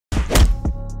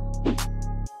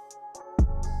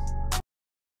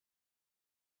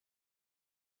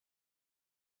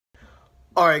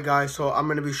Alright guys, so I'm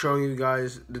gonna be showing you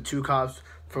guys the two cops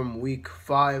from week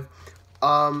 5.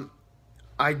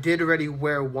 I did already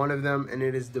wear one of them, and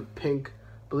it is the pink.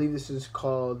 I believe this is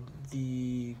called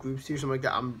the group T or something like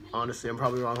that. I'm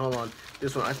probably wrong. Hold on.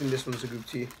 This one, I think this one's the group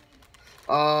T.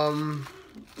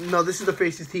 No, this is the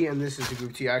Faces T, and this is the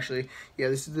group T, actually. Yeah,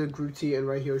 this is the group T, and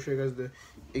right here I'll show you guys the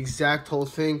exact whole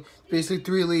thing. Basically,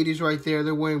 3 ladies right there.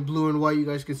 They're wearing blue and white. You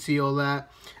guys can see all that.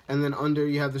 And then under,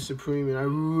 you have the Supreme, and I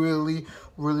really,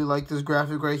 really like this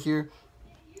graphic right here.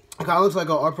 It kind of looks like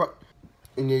a art pro.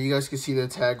 And yeah, you guys can see the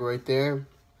tag right there.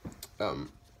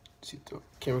 See if the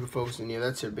camera can focus, and yeah,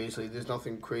 that's it basically. There's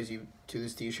nothing crazy to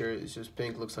this t-shirt. It's just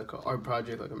pink. Looks like an art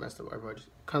project, like a messed up art project.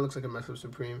 Kind of looks like a messed up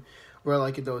Supreme. Really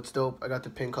like it though. It's dope. I got the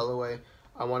pink colorway.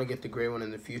 I want to get the gray one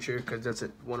in the future because that's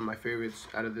one of my favorites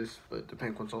out of this. But the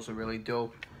pink one's also really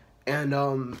dope. And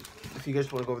if you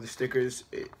guys want to go over the stickers,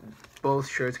 both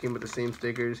shirts came with the same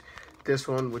stickers. This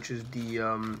one, which is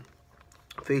the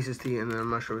Faces tee, and then I'm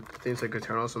not sure what things like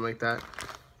Eternal or something like that.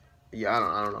 Yeah,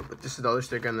 I don't know, but this is the other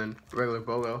sticker, and then regular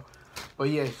BOGO. But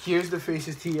yeah, here's the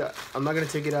Faces tee. I'm not gonna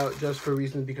take it out just for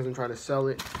reasons because I'm trying to sell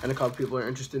it, and a couple people are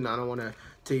interested, and I don't want to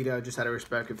take it out just out of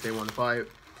respect if they want to buy it.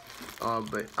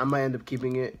 But I might end up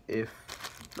keeping it if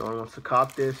no one wants to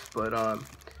cop this. But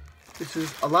this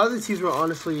is a lot of the tees were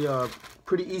honestly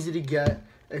pretty easy to get,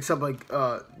 except like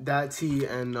that tee,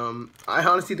 and I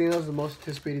honestly think that was the most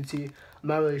anticipated tee. I'm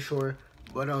not really sure,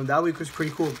 but that week was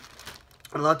pretty cool.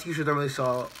 A lot of t-shirts don't really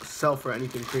sell for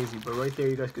anything crazy, but right there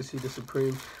you guys can see the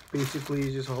Supreme. Basically,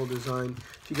 it's just a whole design.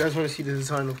 If you guys want to see the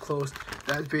design up close,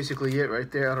 that's basically it right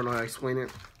there. I don't know how to explain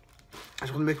it. I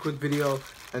just want to make a quick video.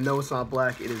 And no, it's not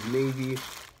black, it is navy.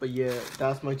 But yeah,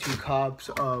 that's my two cops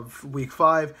of week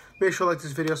 5. Make sure to like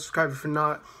this video, subscribe if you're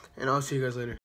not, and I'll see you guys later.